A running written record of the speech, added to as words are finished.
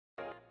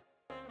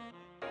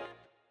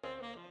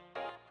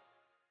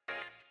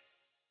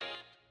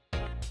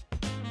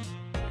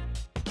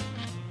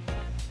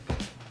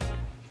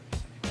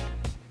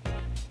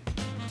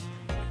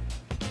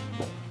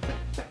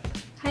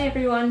Hi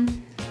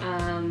everyone,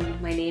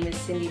 my name is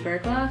Cyndi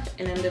Bergloff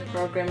and I'm the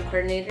program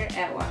coordinator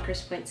at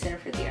Walker's Point Center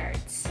for the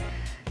Arts.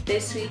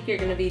 This week you're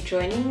going to be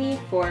joining me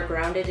for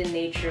Grounded in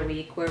Nature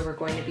Week, where we're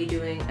going to be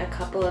doing a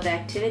couple of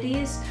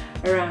activities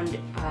around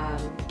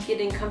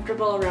getting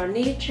comfortable around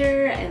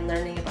nature and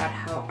learning about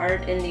how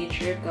art and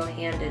nature go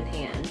hand in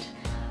hand.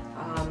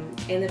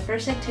 And the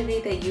first activity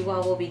that you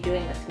all will be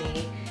doing with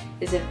me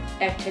is an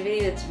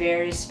activity that's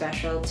very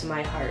special to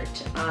my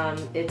heart.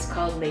 It's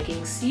called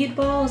making seed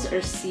balls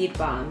or seed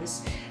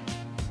bombs.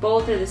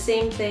 Both are the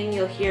same thing,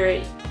 you'll hear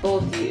it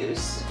both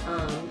used.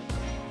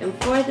 And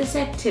for this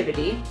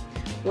activity,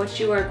 what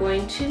you are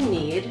going to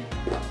need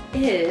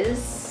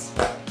is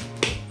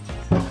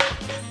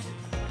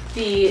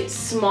the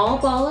small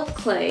ball of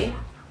clay.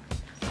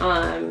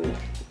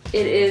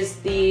 It is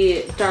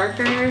the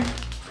darker,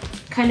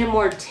 kind of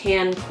more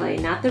tan clay,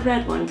 not the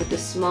red one, but the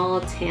small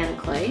tan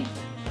clay.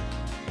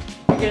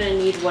 You're gonna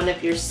need one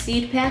of your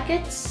seed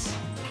packets,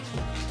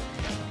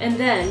 and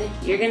then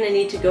you're gonna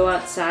need to go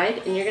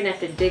outside and you're gonna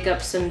have to dig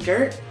up some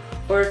dirt,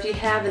 or if you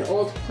have an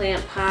old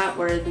plant pot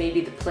where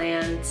maybe the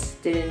plants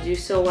didn't do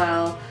so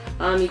well,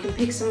 you can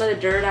pick some of the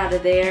dirt out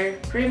of there,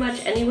 pretty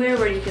much anywhere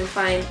where you can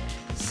find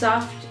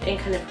soft and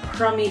kind of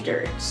crummy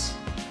dirt.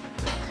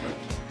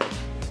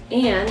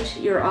 And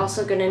you're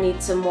also gonna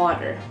need some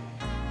water.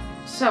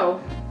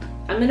 So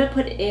I'm gonna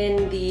put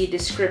in the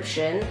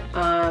description,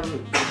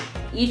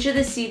 each of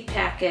the seed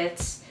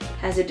packets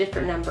has a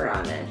different number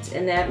on it,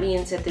 and that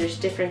means that there's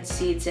different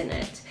seeds in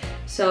it.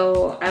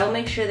 So I'll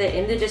make sure that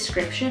in the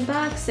description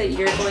box that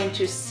you're going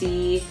to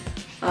see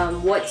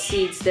what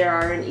seeds there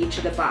are in each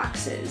of the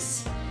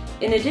boxes.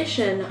 In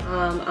addition,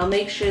 I'll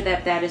make sure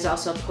that that is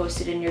also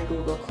posted in your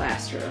Google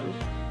Classroom.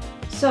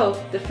 So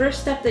the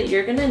first step that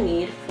you're gonna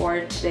need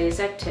for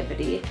today's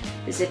activity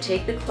is to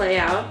take the clay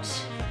out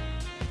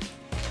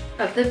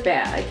of the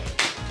bag,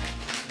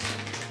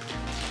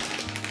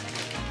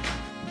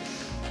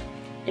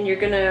 and you're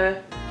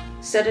gonna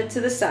set it to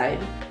the side.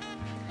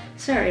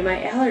 Sorry, my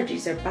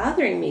allergies are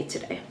bothering me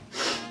today.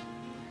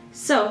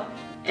 So,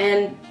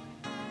 and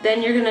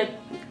then you're gonna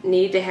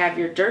need to have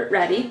your dirt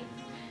ready,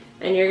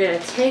 and you're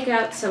gonna take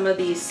out some of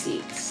these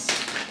seeds.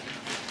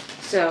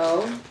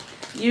 So,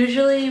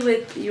 usually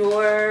with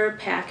your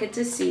packets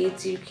of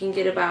seeds, you can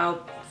get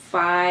about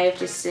 5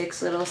 to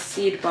 6 little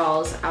seed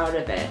balls out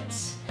of it.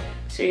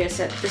 So you're gonna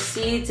set the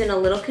seeds in a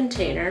little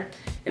container,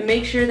 and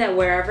make sure that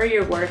wherever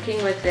you're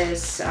working with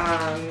this,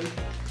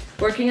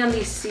 working on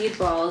these seed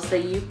balls,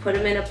 that you put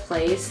them in a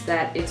place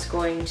that it's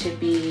going to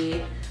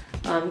be,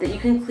 that you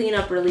can clean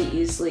up really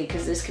easily,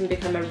 because this can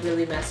become a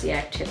really messy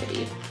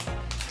activity.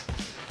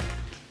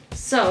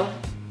 So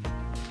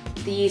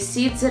the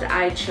seeds that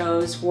I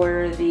chose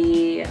were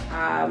the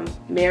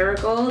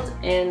marigold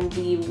and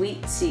the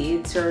wheat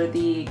seeds, or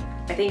the,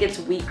 I think it's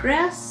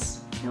wheatgrass,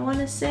 I want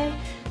to say.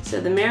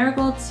 So the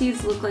marigold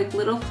seeds look like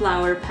little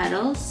flower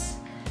petals,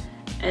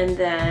 and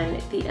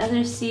then the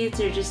other seeds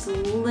are just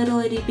little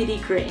itty bitty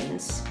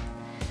grains.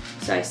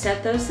 So I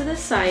set those to the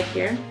side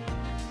here,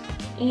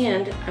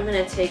 and I'm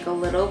going to take a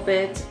little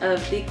bit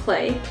of the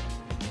clay,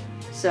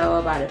 so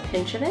about a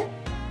pinch of it,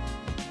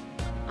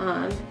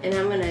 and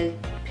I'm going to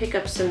pick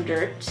up some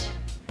dirt,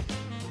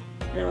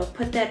 and I'm going to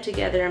put that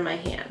together in my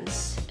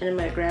hands, and I'm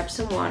going to grab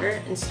some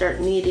water and start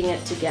kneading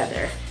it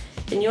together.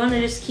 And you want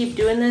to just keep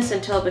doing this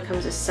until it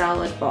becomes a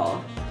solid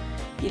ball.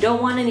 You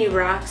don't want any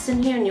rocks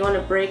in here, and you want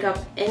to break up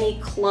any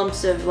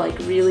clumps of like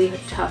really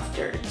tough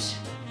dirt.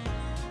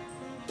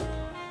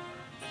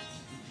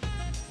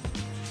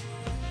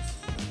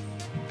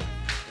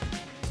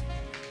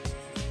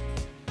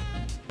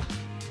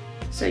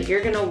 So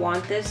you're going to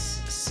want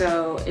this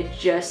so it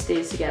just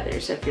stays together.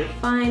 So if you're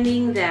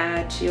finding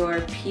that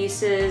your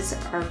pieces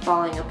are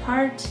falling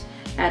apart,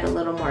 add a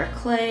little more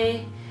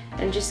clay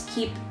and just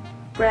keep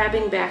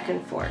grabbing back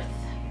and forth.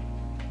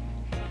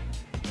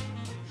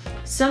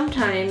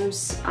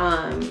 Sometimes,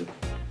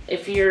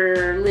 if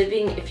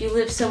you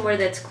live somewhere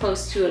that's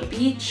close to a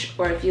beach,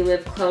 or if you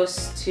live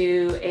close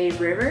to a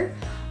river,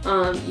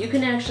 you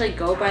can actually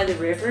go by the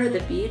river or the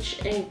beach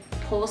and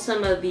pull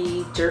some of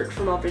the dirt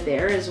from over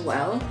there as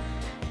well,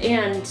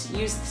 and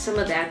use some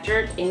of that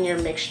dirt in your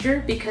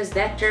mixture, because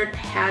that dirt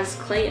has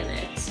clay in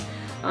it.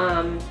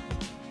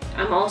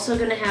 I'm also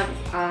going to have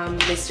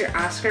Mr.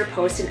 Oscar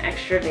post an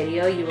extra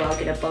video. You all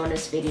get a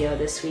bonus video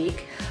this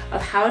week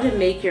of how to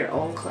make your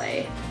own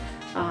clay.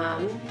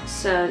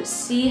 So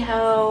see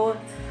how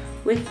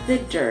with the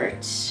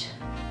dirt,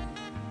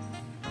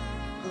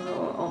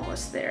 oh,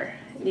 almost there.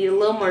 Need a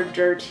little more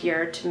dirt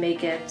here to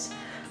make it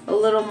a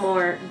little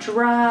more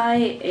dry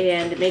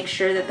and make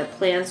sure that the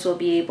plants will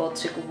be able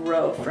to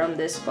grow from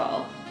this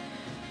ball.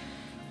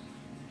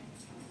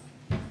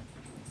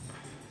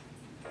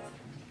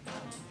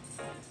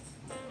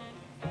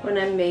 When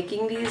I'm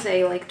making these,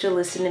 I like to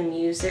listen to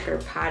music or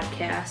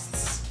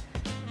podcasts.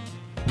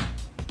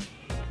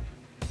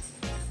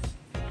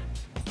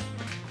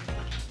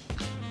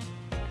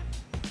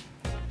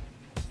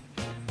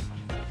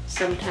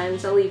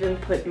 Sometimes I'll even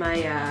put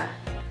my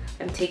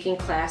I'm taking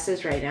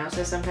classes right now,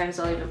 so sometimes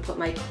I'll even put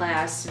my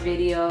class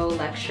video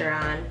lecture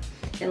on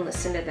and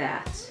listen to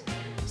that.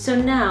 So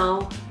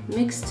now,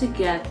 mixed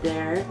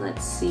together,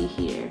 let's see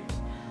here.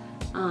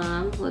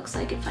 Looks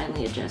like it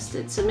finally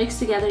adjusted. So mixed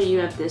together, you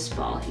have this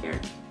ball here.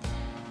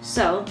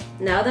 So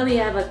now that we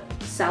have a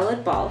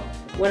solid ball,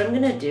 what I'm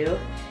gonna do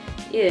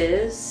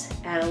is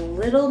add a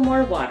little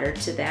more water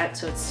to that.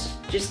 So it's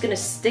just gonna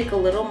stick a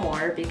little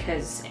more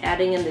because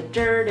adding in the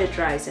dirt, it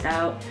dries it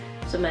out.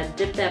 So I'm gonna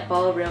dip that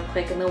ball real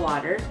quick in the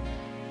water,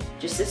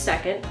 just a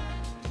second.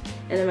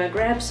 And I'm gonna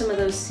grab some of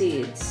those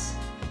seeds,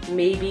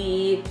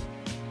 maybe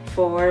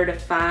 4 to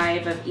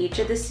 5 of each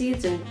of the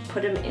seeds, and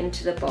put them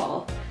into the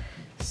ball.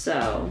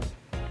 So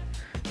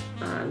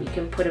you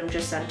can put them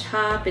just on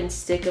top and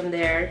stick them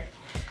there.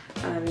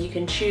 You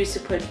can choose to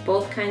put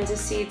both kinds of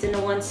seeds in a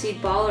 1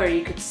 seed ball, or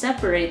you could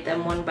separate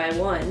them one by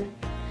one,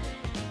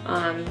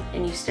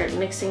 and you start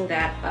mixing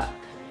that up.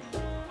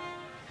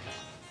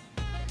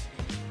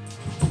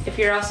 If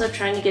you're also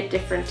trying to get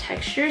different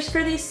textures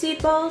for these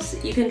seed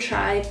balls, you can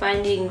try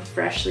finding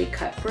freshly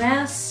cut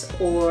grass,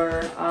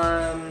 or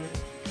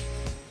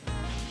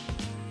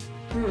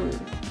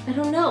I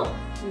don't know,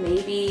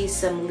 maybe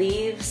some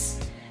leaves,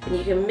 and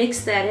you can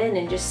mix that in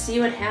and just see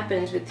what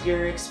happens with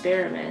your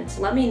experiments.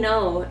 Let me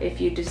know if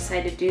you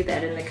decide to do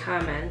that in the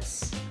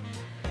comments.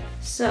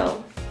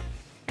 So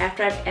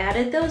after I've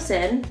added those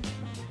in,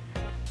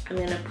 I'm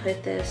gonna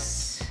put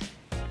this,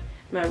 I'm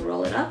gonna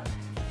roll it up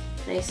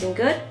nice and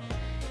good.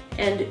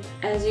 And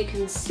as you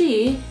can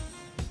see,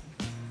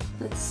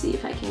 let's see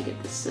if I can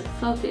get this to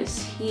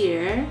focus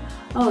here.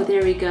 Oh,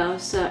 there we go.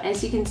 So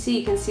as you can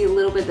see a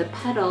little bit of the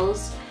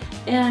petals,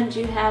 and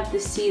you have the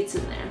seeds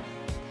in there.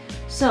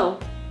 So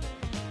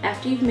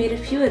after you've made a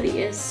few of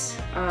these,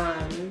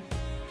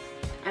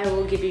 I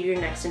will give you your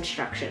next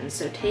instructions.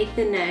 So take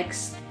the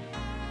next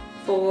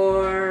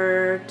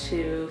 4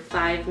 to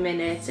 5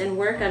 minutes and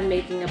work on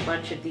making a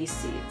bunch of these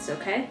seeds,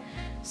 okay?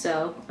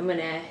 So I'm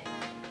gonna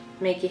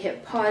make you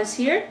hit pause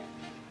here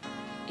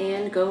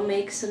and go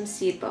make some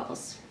seed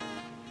balls.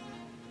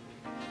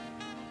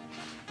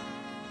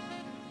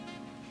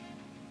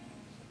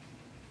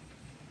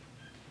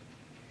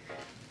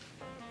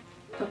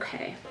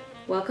 Okay,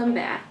 welcome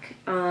back.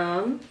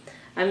 I'm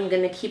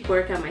gonna keep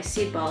working on my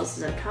seed balls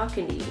as I'm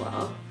talking to you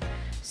all.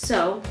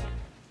 So,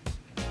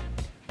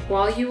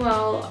 while you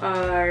all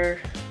are,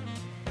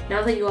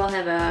 now that you all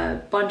have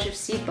a bunch of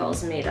seed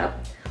balls made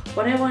up,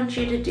 what I want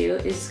you to do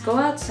is go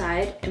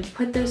outside and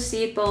put those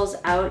seed balls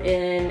out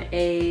in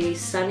a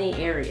sunny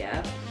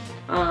area.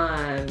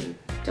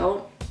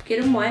 Don't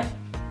get them wet.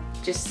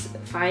 Just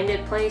find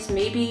a place,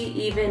 maybe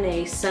even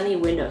a sunny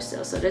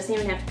windowsill, so it doesn't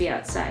even have to be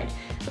outside.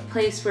 A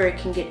place where it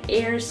can get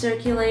air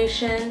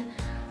circulation,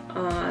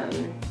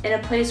 and a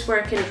place where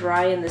it can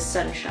dry in the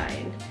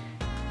sunshine.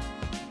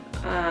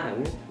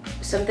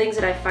 Some things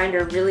that I find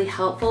are really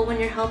helpful when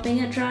you're helping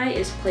it dry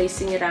is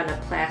placing it on a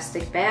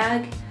plastic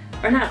bag,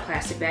 or not a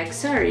plastic bag,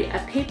 sorry, a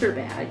paper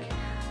bag,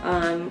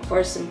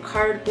 or some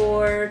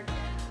cardboard,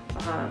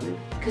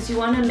 because you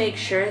want to make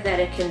sure that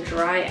it can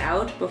dry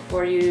out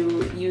before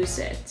you use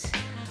it.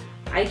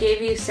 I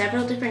gave you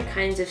several different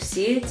kinds of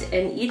seeds,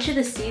 and each of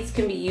the seeds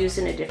can be used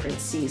in a different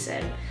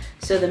season.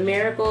 So the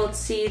marigold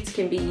seeds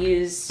can be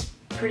used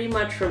pretty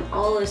much from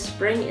all of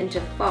spring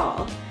into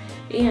fall.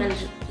 And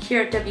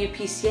here at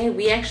WPCA,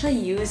 we actually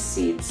use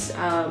seeds.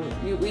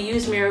 We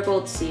use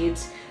marigold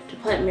seeds to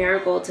plant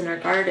marigolds in our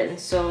garden.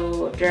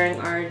 So during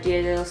our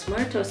Dia de los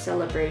Muertos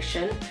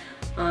celebration,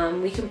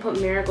 we can put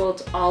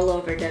marigolds all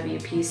over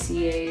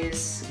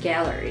WPCA's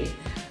gallery.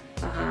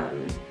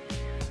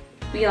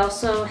 We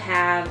also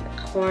have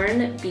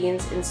corn,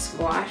 beans, and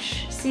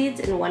squash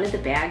seeds in one of the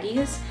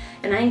baggies,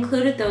 and I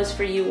included those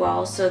for you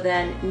all so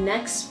then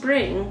next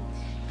spring,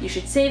 you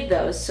should save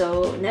those,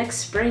 so next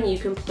spring you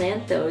can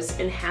plant those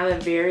and have a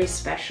very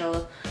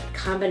special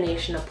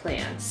combination of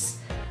plants.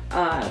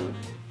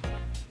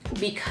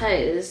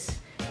 Because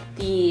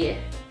the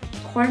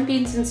corn,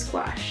 beans, and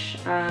squash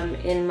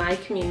in my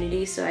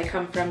community, so I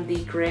come from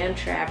the Grand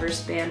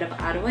Traverse Band of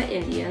Ottawa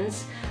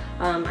Indians.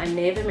 I'm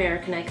Native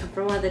American, I come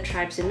from one of the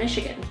tribes in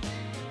Michigan.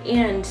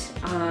 And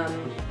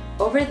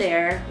over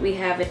there we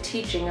have a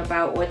teaching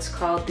about what's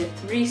called the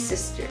Three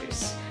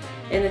Sisters.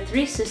 And the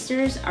Three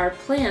Sisters are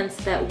plants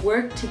that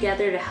work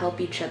together to help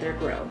each other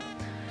grow.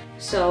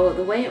 So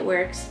the way it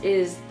works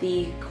is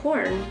the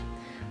corn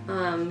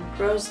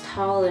grows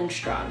tall and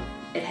strong.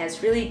 It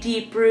has really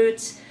deep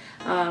roots,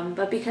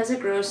 but because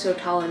it grows so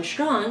tall and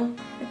strong,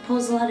 it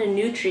pulls a lot of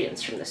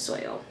nutrients from the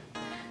soil.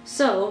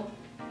 So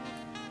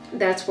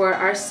that's where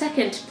our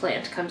second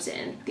plant comes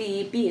in,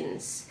 the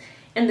beans.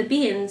 And the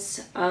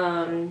beans,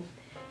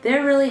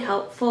 they're really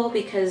helpful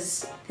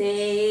because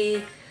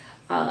they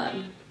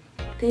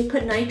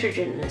put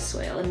nitrogen in the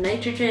soil, and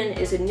nitrogen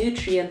is a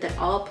nutrient that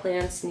all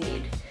plants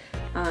need.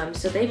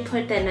 So they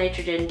put that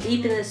nitrogen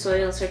deep in the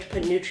soil and start to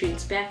put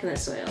nutrients back in the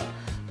soil.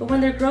 But when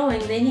they're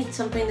growing, they need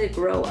something to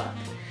grow up.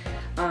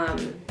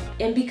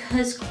 And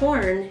because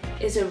corn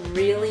is a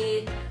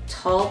really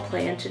tall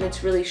plant and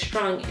it's really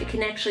strong, it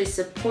can actually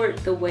support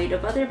the weight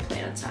of other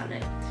plants on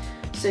it.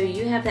 So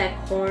you have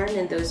that corn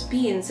and those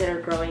beans that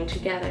are growing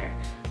together.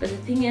 But the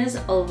thing is,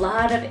 a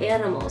lot of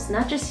animals,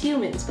 not just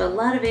humans, but a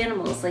lot of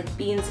animals like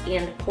beans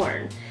and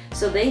corn.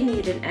 So they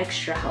need an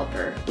extra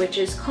helper, which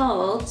is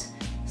called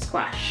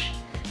squash.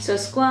 So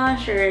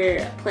squash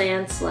are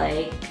plants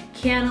like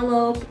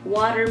cantaloupe,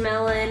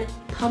 watermelon,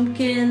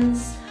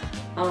 pumpkins,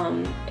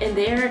 and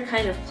they're a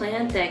kind of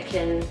plant that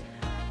can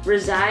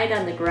reside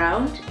on the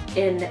ground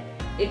and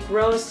it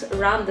grows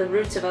around the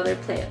roots of other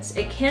plants.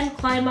 It can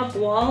climb up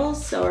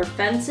walls or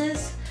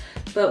fences,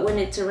 but when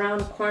it's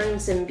around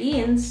corns and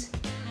beans,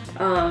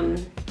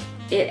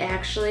 it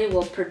actually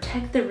will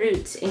protect the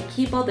roots and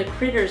keep all the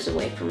critters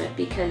away from it,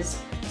 because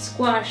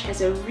squash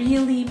has a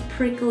really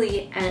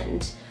prickly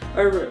end,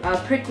 or a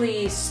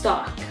prickly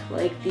stalk,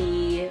 like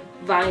the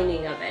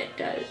vining of it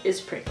is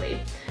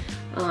prickly.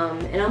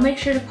 And I'll make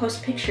sure to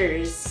post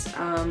pictures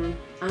on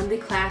the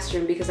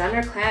classroom, because on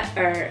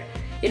our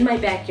in my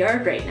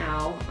backyard right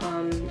now,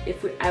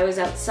 if I was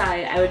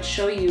outside, I would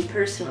show you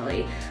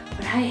personally.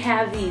 But I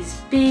have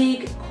these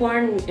big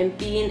corn and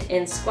bean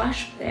and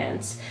squash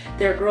plants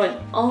that are growing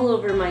all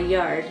over my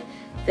yard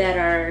that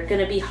are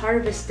going to be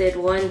harvested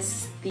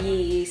once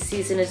the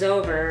season is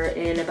over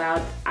in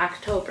about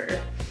October.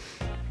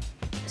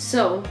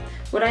 So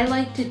what I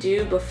like to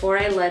do before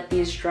I let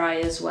these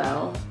dry as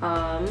well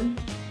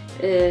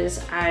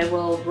is I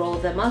will roll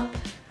them up.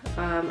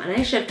 And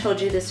I should have told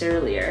you this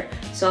earlier,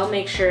 so I'll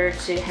make sure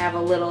to have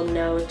a little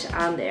note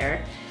on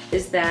there,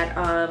 is that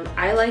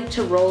I like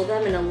to roll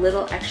them in a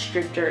little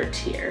extra dirt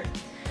here.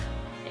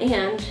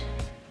 And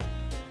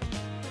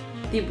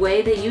the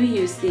way that you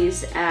use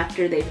these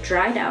after they've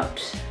dried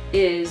out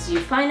is you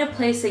find a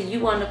place that you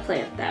want to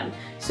plant them.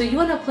 So you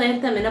want to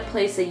plant them in a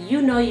place that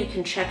you know you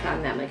can check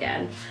on them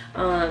again.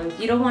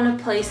 You don't want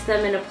to place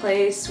them in a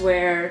place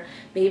where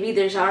maybe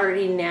there's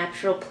already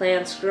natural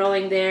plants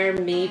growing there.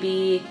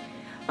 Maybe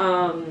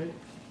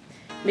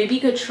you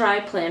could try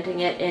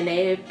planting it in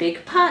a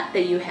big pot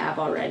that you have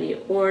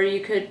already, or you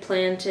could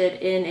plant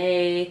it in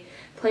a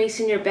place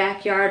in your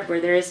backyard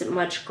where there isn't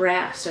much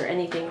grass or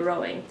anything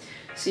growing.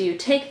 So you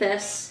take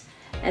this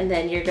and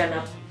then you're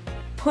gonna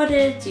you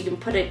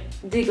can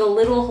dig a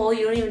little hole.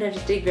 You don't even have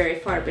to dig very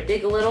far, but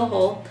dig a little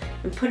hole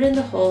and put it in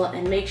the hole,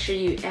 and make sure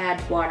you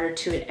add water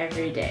to it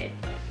every day.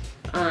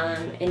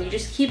 And you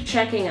just keep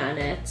checking on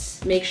it,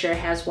 make sure it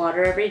has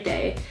water every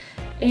day.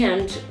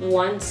 And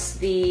once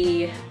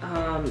the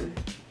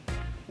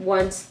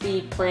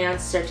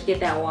plants start to get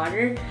that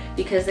water,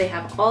 because they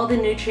have all the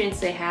nutrients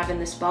they have in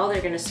this ball,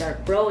 they're going to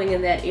start growing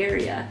in that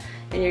area,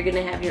 and you're going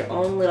to have your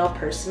own little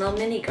personal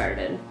mini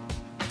garden.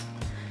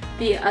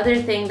 The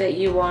other thing that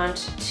you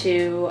want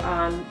to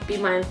be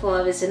mindful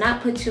of is to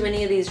not put too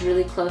many of these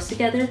really close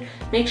together.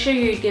 Make sure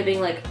you're giving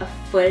like a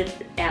foot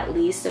at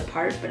least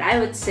apart, but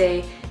I would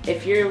say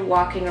if you're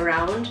walking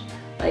around,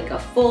 like a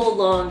full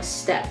long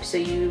step. So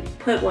you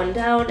put one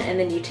down and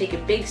then you take a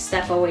big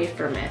step away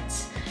from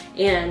it,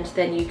 and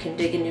then you can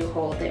dig a new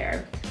hole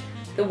there.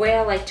 The way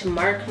I like to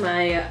mark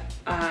where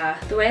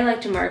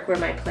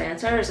my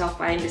plants are is I'll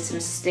find some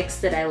sticks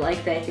that I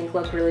like, that I think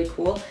look really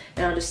cool,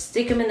 and I'll just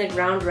stick them in the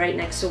ground right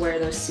next to where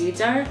those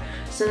seeds are,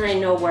 so then I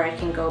know where I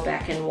can go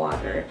back and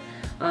water.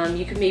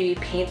 You can maybe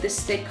paint the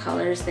stick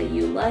colors that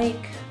you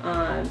like.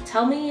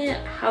 Tell me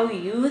how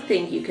you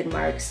think you can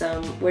mark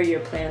some where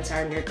your plants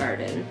are in your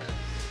garden.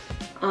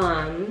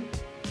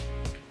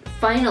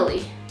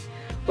 Finally,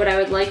 what I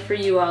would like for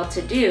you all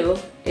to do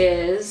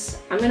is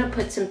I'm going to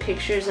put some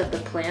pictures of the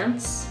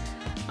plants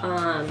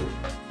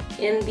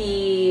in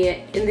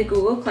the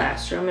Google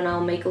Classroom, and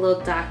I'll make a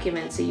little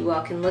document so you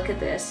all can look at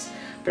this.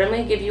 But I'm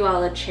going to give you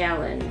all a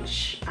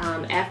challenge.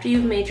 After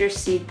you've made your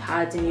seed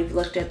pods and you've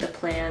looked at the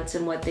plants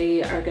and what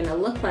they are going to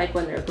look like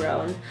when they're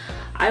grown,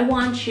 I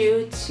want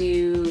you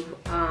to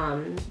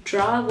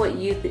draw what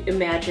you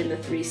imagine the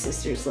Three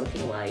Sisters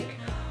looking like,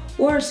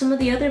 or some of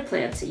the other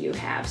plants that you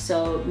have.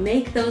 So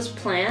make those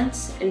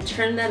plants and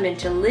turn them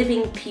into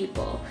living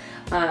people.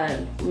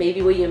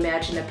 Maybe what you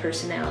imagine a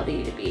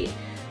personality to be.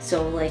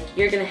 So like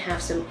you're gonna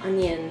have some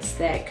onions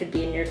that could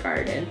be in your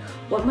garden.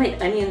 What might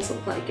onions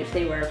look like if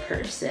they were a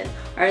person?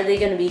 Are they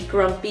gonna be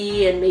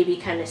grumpy and maybe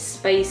kind of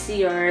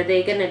spicy, or are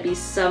they gonna be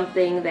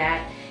something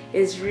that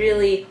is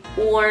really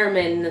warm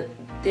and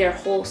they're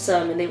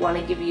wholesome and they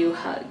wanna give you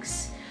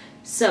hugs?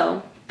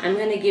 So I'm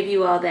going to give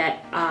you all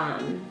that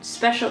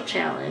special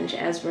challenge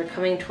as we're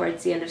coming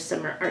towards the end of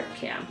summer art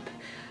camp.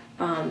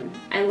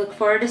 I look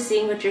forward to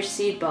seeing what your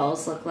seed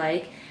balls look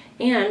like,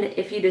 and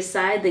if you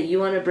decide that you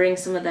want to bring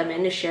some of them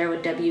in to share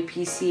with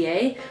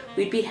WPCA,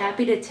 we'd be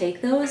happy to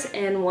take those,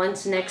 and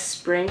once next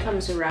spring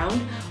comes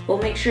around, we'll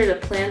make sure to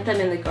plant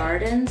them in the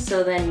garden,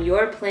 so then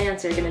your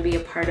plants are going to be a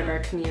part of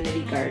our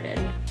community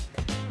garden.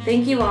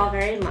 Thank you all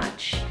very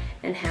much,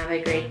 and have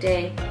a great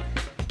day.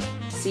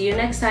 See you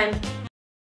next time.